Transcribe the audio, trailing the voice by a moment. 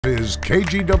Is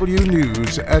KGW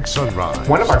News at sunrise.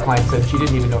 One of our clients said she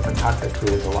didn't even know if her toxic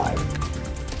food was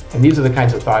alive. And these are the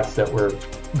kinds of thoughts that were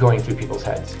going through people's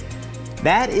heads.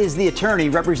 That is the attorney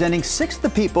representing 6 of the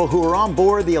people who were on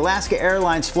board the Alaska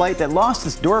Airlines flight that lost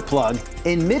its door plug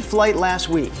in mid-flight last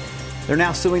week. They're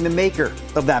now suing the maker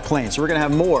of that plane. So we're going to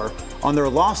have more on their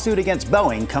lawsuit against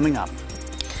Boeing coming up.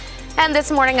 And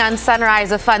this morning on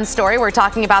Sunrise, a fun story. We're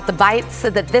talking about the bites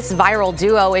that this viral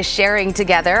duo is sharing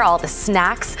together, all the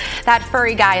snacks. That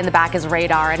furry guy in the back is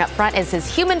Radar, and up front is his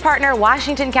human partner,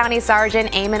 Washington County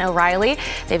Sergeant Eamon O'Reilly.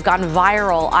 They've gone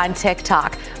viral on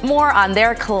TikTok. More on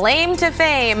their claim to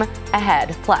fame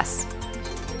ahead. Plus,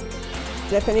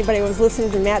 if anybody was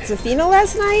listening to Matt Zaffino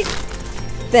last night,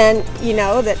 then you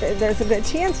know that there's a good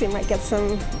chance we might get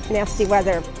some nasty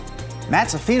weather. Matt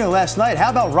Zaffino last night. How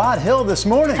about Rod Hill this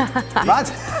morning?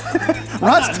 Rod's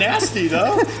not nasty,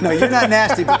 though. No, you're not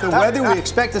nasty, but the weather we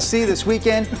expect to see this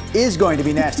weekend is going to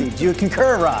be nasty. Do you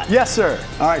concur, Rod? Yes, sir.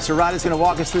 All right, so Rod is going to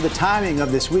walk us through the timing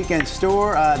of this weekend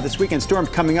storm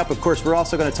coming up. Of course, we're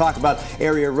also going to talk about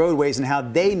area roadways and how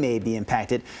they may be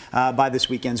impacted by this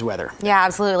weekend's weather. Yeah,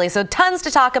 absolutely. So tons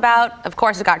to talk about. Of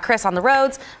course, we've got Chris on the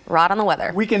roads, Rod on the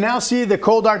weather. We can now see the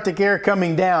cold Arctic air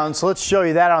coming down, so let's show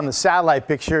you that on the satellite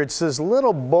picture. It's this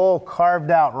little bowl carved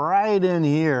out right in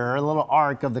here, a little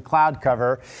arc of the cloud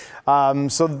cover.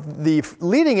 So the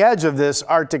leading edge of this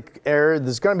Arctic air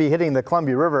is going to be hitting the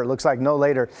Columbia River, it looks like no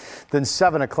later than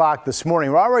 7 o'clock this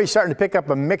morning. We're already starting to pick up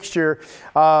a mixture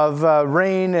of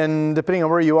rain and, depending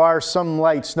on where you are, some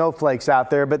light snowflakes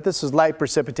out there, but this is light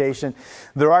precipitation.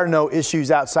 There are no issues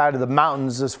outside of the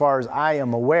mountains as far as I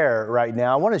am aware right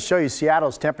now. I want to show you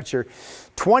Seattle's temperature.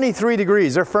 23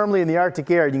 degrees. They're firmly in the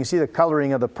Arctic air. You can see the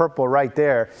coloring of the purple right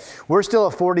there. We're still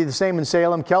at 40, the same in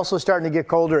Salem. Kelso's starting to get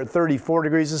colder at 34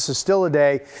 degrees. This is still a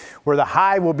day where the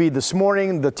high will be this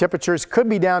morning. The temperatures could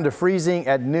be down to freezing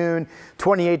at noon,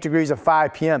 28 degrees at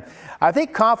 5 p.m. I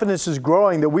think confidence is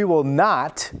growing that we will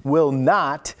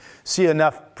not see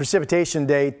enough precipitation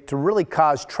day to really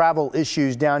cause travel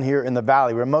issues down here in the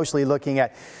valley. We're mostly looking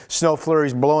at snow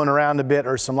flurries blowing around a bit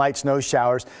or some light snow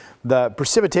showers. The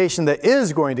precipitation that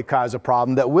is going to cause a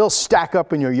problem that will stack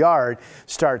up in your yard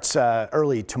starts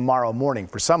early tomorrow morning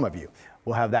for some of you.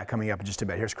 We'll have that coming up in just a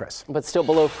bit. Here's Chris. But still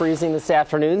below freezing this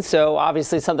afternoon, so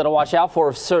obviously something to watch out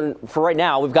for. For right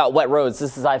now, we've got wet roads.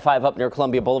 This is I-5 up near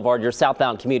Columbia Boulevard. Your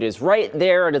southbound commute is right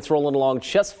there, and it's rolling along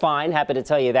just fine. Happy to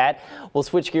tell you that. We'll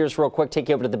switch gears real quick, take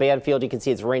you over to the Banfield. You can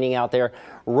see it's raining out there.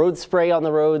 Road spray on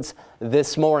the roads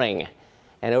this morning.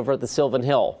 And over at the Sylvan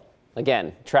Hill,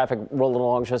 again, traffic rolling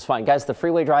along just fine. Guys, the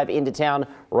freeway drive into town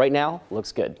right now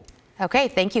looks good. Okay,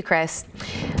 thank you, Chris.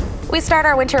 We start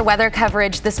our winter weather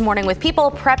coverage this morning with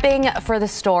people prepping for the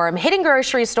storm, hitting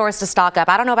grocery stores to stock up.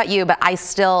 I don't know about you, but I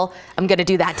still am going to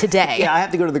do that today. Yeah, I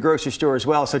have to go to the grocery store as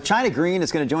well. So China Green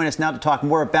is going to join us now to talk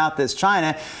more about this.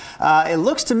 China, it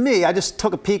looks to me, I just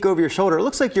took a peek over your shoulder, it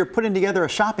looks like you're putting together a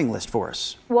shopping list for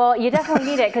us. Well, you definitely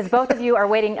need it because both of you are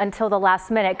waiting until the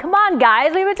last minute. Come on,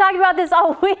 guys. We've been talking about this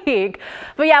all week.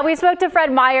 But yeah, we spoke to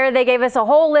Fred Meyer. They gave us a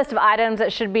whole list of items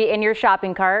that should be in your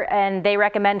shopping cart, and they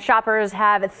recommend shoppers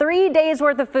have 3 days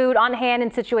worth of food on hand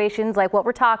in situations like what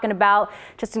we're talking about,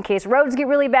 just in case roads get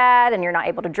really bad and you're not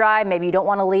able to drive. Maybe you don't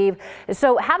want to leave.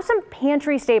 So have some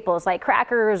pantry staples like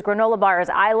crackers, granola bars.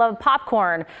 I love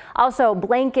popcorn. Also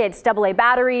blankets, AA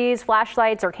batteries,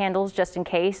 flashlights, or candles just in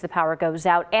case the power goes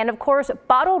out. And of course,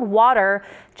 bottled water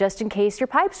just in case your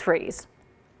pipes freeze.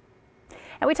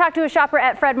 And we talked to a shopper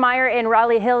at Fred Meyer in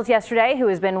Raleigh Hills yesterday who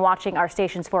has been watching our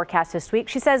station's forecast this week.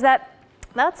 She says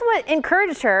that's what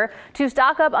encouraged her to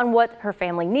stock up on what her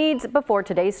family needs before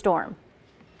today's storm.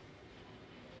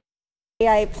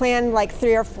 I plan like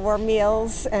 3 or 4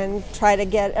 meals and try to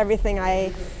get everything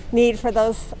I need for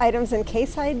those items in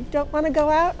case I don't want to go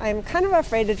out. I'm kind of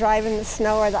afraid to drive in the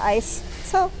snow or the ice,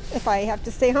 so if I have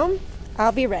to stay home,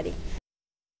 I'll be ready.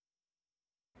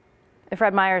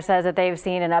 Fred Meyer says that they've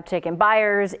seen an uptick in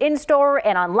buyers in-store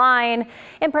and online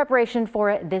in preparation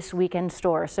for this weekend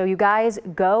store. So you guys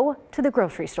go to the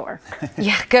grocery store.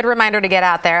 Yeah, good reminder to get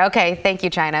out there. Okay, thank you,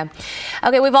 China.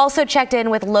 Okay, we've also checked in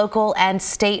with local and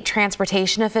state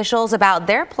transportation officials about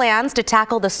their plans to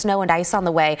tackle the snow and ice on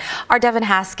the way. Our Devin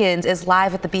Haskins is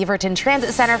live at the Beaverton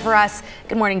Transit Center for us.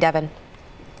 Good morning, Devin.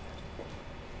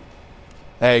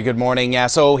 Hey, good morning. Yeah,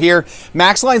 so here,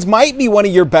 Max Lines might be one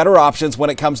of your better options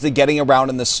when it comes to getting around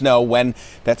in the snow when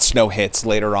that snow hits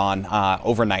later on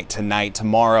overnight tonight,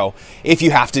 tomorrow, if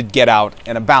you have to get out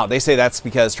and about. They say that's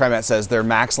because TriMet says their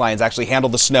Max Lines actually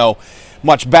handle the snow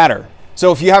much better.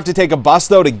 So if you have to take a bus,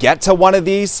 though, to get to one of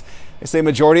these, They say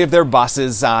majority of their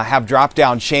buses have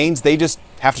drop-down chains. They just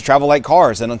have to travel like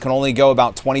cars and can only go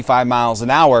about 25 miles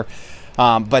an hour.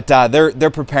 But they're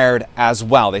prepared as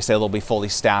well. They say they'll be fully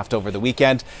staffed over the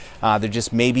weekend. There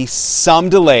just may be some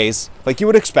delays, like you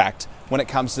would expect, when it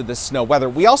comes to this snow weather.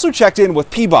 We also checked in with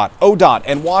PBOT, ODOT,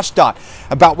 and WashDOT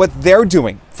about what they're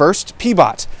doing. First,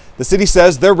 PBOT. The city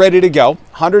says they're ready to go.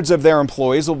 Hundreds of their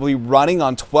employees will be running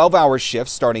on 12-hour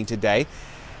shifts starting today.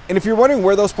 And if you're wondering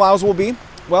where those plows will be,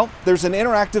 well, there's an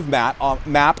interactive map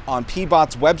on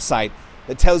PBOT's website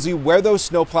that tells you where those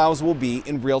snow plows will be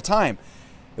in real time.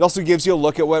 It also gives you a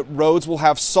look at what roads will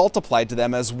have salt applied to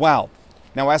them as well.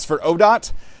 Now, as for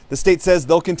ODOT, the state says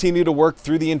they'll continue to work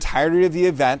through the entirety of the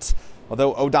event,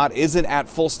 although ODOT isn't at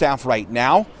full staff right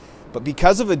now. But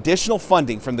because of additional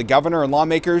funding from the governor and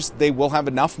lawmakers, they will have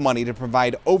enough money to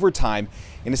provide overtime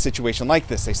in a situation like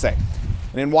this, they say.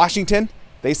 And in Washington,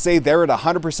 they say they're at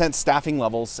 100% staffing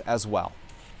levels as well.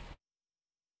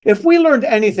 If we learned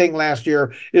anything last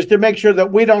year, is to make sure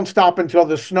that we don't stop until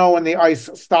the snow and the ice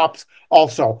stops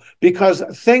also, because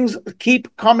things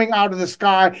keep coming out of the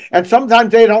sky and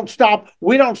sometimes they don't stop.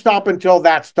 We don't stop until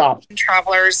that stops.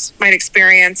 Travelers might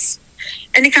experience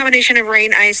any combination of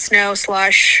rain, ice, snow,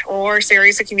 slush, or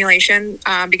serious accumulation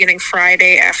beginning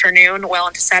Friday afternoon well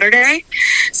into Saturday.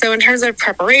 So in terms of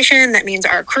preparation, that means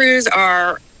our crews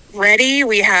are ready.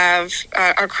 We have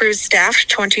our crews staffed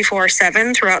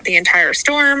 24/7 throughout the entire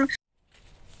storm.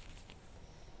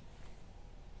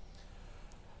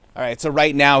 All right, so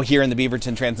right now here in the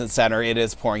Beaverton Transit Center, it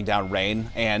is pouring down rain.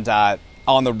 And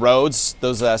on the roads,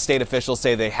 those state officials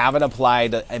say they haven't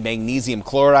applied a magnesium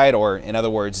chloride, or in other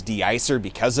words, de-icer,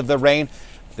 because of the rain.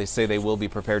 They say they will be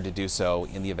prepared to do so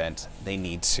in the event they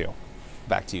need to.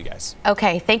 Back to you guys.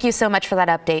 Okay, thank you so much for that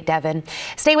update, Devin.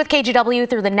 Stay with KGW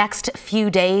through the next few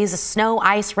days. Snow,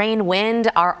 ice, rain, wind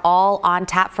are all on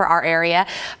tap for our area.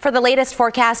 For the latest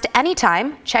forecast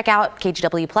anytime, check out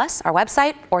KGW Plus, our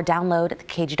website, or download the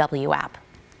KGW app.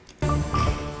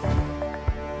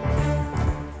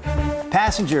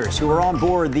 Passengers who were on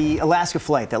board the Alaska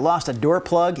flight that lost a door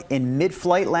plug in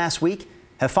mid-flight last week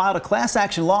have filed a class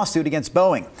action lawsuit against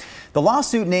Boeing. The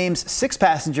lawsuit names 6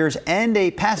 passengers and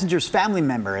a passenger's family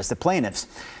member as the plaintiffs.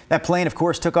 That plane, of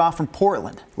course, took off from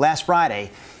Portland last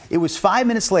Friday. It was 5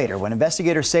 minutes later when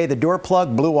investigators say the door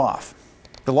plug blew off.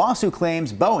 The lawsuit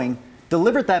claims Boeing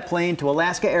delivered that plane to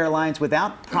Alaska Airlines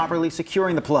without properly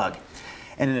securing the plug.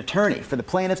 And an attorney for the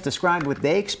plaintiffs described what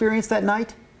they experienced that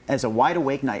night as a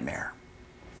wide-awake nightmare.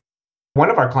 One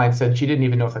of our clients said she didn't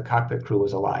even know if the cockpit crew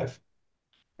was alive.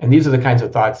 And these are the kinds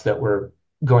of thoughts that were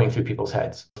going through people's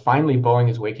heads. Finally, Boeing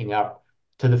is waking up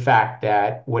to the fact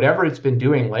that whatever it's been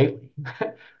doing lately,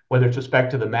 whether it's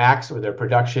respect to the MAX or their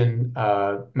production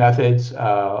methods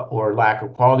or lack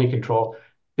of quality control,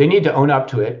 they need to own up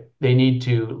to it. They need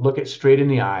to look it straight in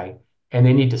the eye, and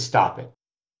they need to stop it.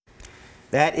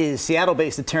 That is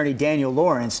Seattle-based attorney Daniel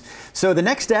Lawrence. So the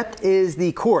next step is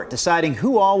the court deciding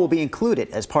who all will be included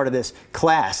as part of this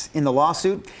class in the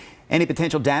lawsuit. Any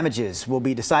potential damages will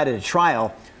be decided at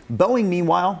trial. Boeing,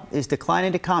 meanwhile, is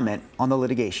declining to comment on the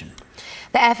litigation.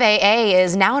 The FAA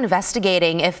is now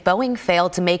investigating if Boeing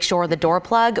failed to make sure the door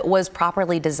plug was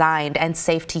properly designed and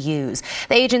safe to use.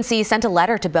 The agency sent a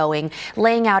letter to Boeing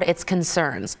laying out its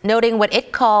concerns, noting what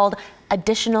it called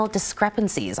additional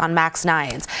discrepancies on MAX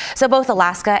 9s. So both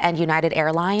Alaska and United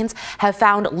Airlines have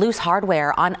found loose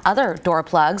hardware on other door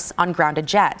plugs on grounded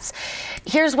jets.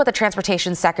 Here's what the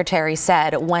Transportation Secretary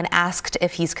said when asked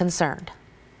if he's concerned.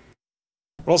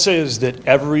 What I'll say is that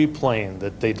every plane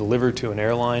that they deliver to an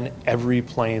airline, every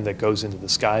plane that goes into the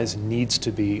skies needs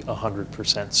to be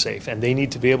 100% safe, and they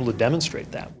need to be able to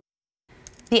demonstrate that.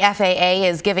 The FAA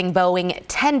is giving Boeing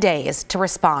 10 days to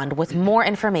respond with more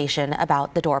information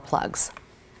about the door plugs.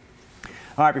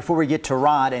 All right, before we get to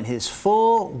Rod and his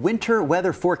full winter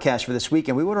weather forecast for this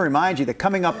weekend, we want to remind you that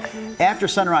coming up after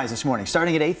sunrise this morning,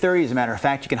 starting at 8:30, as a matter of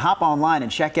fact, you can hop online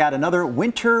and check out another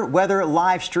winter weather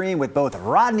live stream with both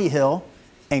Rodney Hill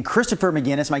and Christopher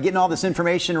McGinnis. Am I getting all this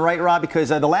information right, Rob? Because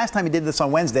the last time we did this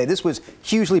on Wednesday, this was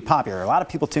hugely popular. A lot of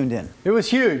people tuned in. It was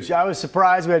huge. I was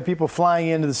surprised we had people flying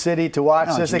into the city to watch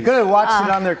this. Geez. They could have watched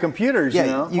it on their computers, yeah,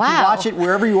 you know. You can watch it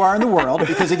wherever you are in the world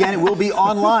because, again, it will be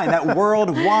online, that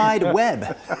World Wide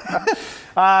Web.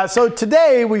 So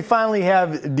today we finally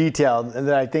have detail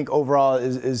that I think overall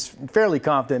is fairly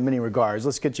confident in many regards.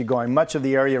 Let's get you going. Much of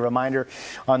the area, reminder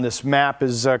on this map,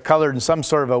 is colored in some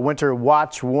sort of a winter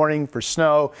watch warning for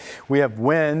snow. snow. We have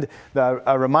wind.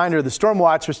 A reminder, the storm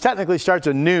watch, which technically starts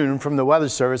at noon from the Weather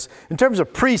Service. In terms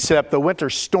of precip, the winter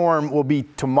storm will be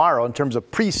tomorrow in terms of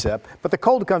precip, but the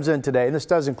cold comes in today, and this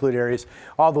does include areas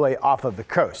all the way off of the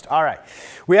coast. All right.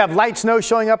 We have light snow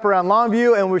showing up around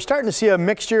Longview, and we're starting to see a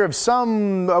mixture of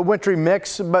some wintry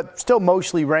mix, but still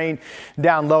mostly rain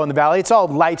down low in the valley. It's all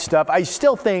light stuff. I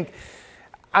still think,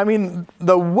 I mean,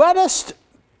 the wettest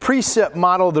precip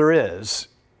model there is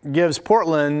gives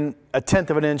Portland 1/10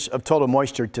 of an inch of total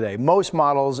moisture today. Most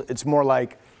models, it's more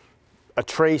like a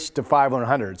trace to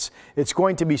 5/100ths. It's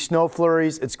going to be snow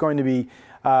flurries. It's going to be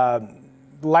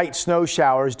light snow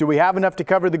showers. Do we have enough to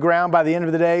cover the ground by the end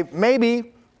of the day?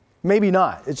 Maybe, maybe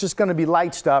not. It's just going to be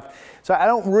light stuff. So I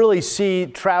don't really see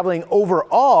traveling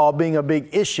overall being a big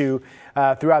issue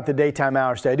throughout the daytime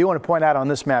hours today. I do want to point out on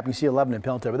this map, you see 11 in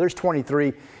Pendleton, but there's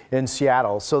 23 in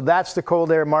Seattle. So that's the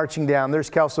cold air marching down. There's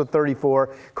Kelso 34.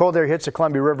 Cold air hits the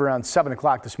Columbia River around 7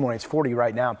 o'clock this morning. It's 40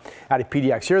 right now out of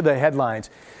PDX. Here are the headlines.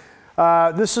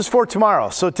 This is for tomorrow.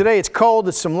 So today it's cold.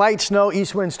 It's some light snow.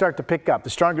 East winds start to pick up. The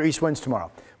stronger east winds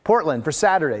tomorrow. Portland for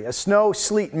Saturday, a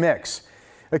snow-sleet mix.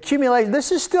 Accumulation,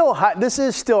 this is still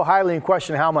highly in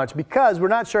question how much, because we're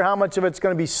not sure how much of it's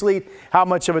going to be sleet, how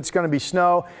much of it's going to be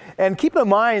snow. And keep in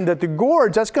mind that the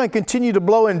gorge, that's going to continue to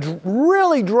blow in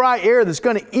really dry air that's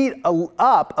going to eat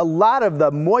up a lot of the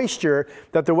moisture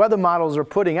that the weather models are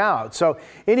putting out. So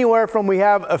anywhere from we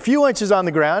have a few inches on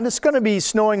the ground, it's going to be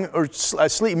snowing or a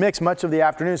sleet mix much of the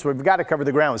afternoon, so we've got to cover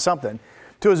the ground with something,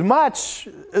 to as much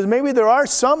as maybe there are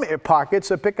some pockets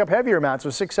that pick up heavier amounts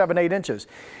of 6, 7, 8 inches.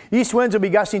 East winds will be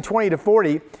gusting 20 to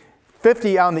 40,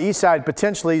 50 on the east side,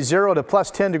 potentially 0 to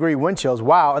plus 10 degree wind chills.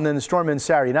 Wow, and then the storm ends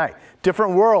Saturday night.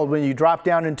 Different world when you drop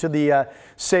down into the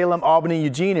Salem, Albany,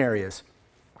 Eugene areas.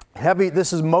 Heavy,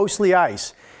 this is mostly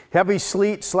ice. Heavy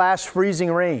sleet /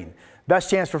 freezing rain.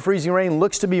 Best chance for freezing rain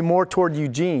looks to be more toward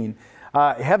Eugene.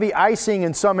 Heavy icing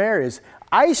in some areas.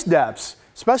 Ice depths,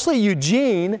 especially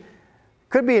Eugene,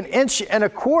 could be 1.25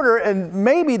 inches, and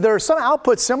maybe there are some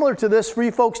outputs similar to this for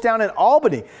you folks down in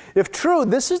Albany. If true,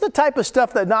 this is the type of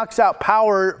stuff that knocks out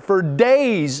power for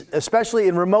days, especially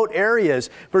in remote areas,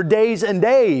 for days and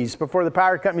days before the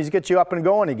power companies get you up and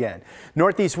going again.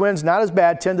 Northeast winds not as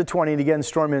bad, 10 to 20, and again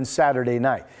storm in Saturday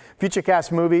night.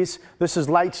 Futurecast movies, this is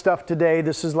light stuff today.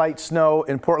 This is light snow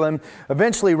in Portland.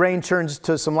 Eventually rain turns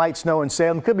to some light snow in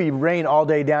Salem. Could be rain all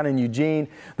day down in Eugene.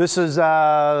 This is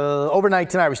overnight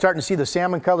tonight. We're starting to see the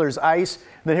salmon colors ice. And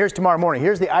then here's tomorrow morning.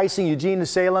 Here's the icing Eugene to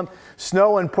Salem.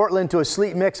 Snow in Portland to a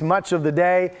sleet mix much of the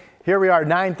day. Here we are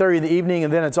 9:30 in the evening,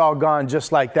 and then it's all gone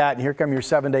just like that. And here come your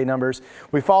 7-day numbers.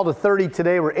 We fall to 30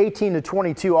 today. We're 18 to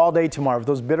 22 all day tomorrow with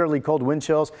those bitterly cold wind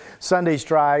chills. Sunday's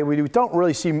dry. We don't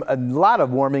really see a lot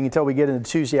of warming until we get into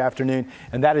Tuesday afternoon.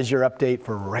 And that is your update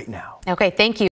for right now. Okay, thank you.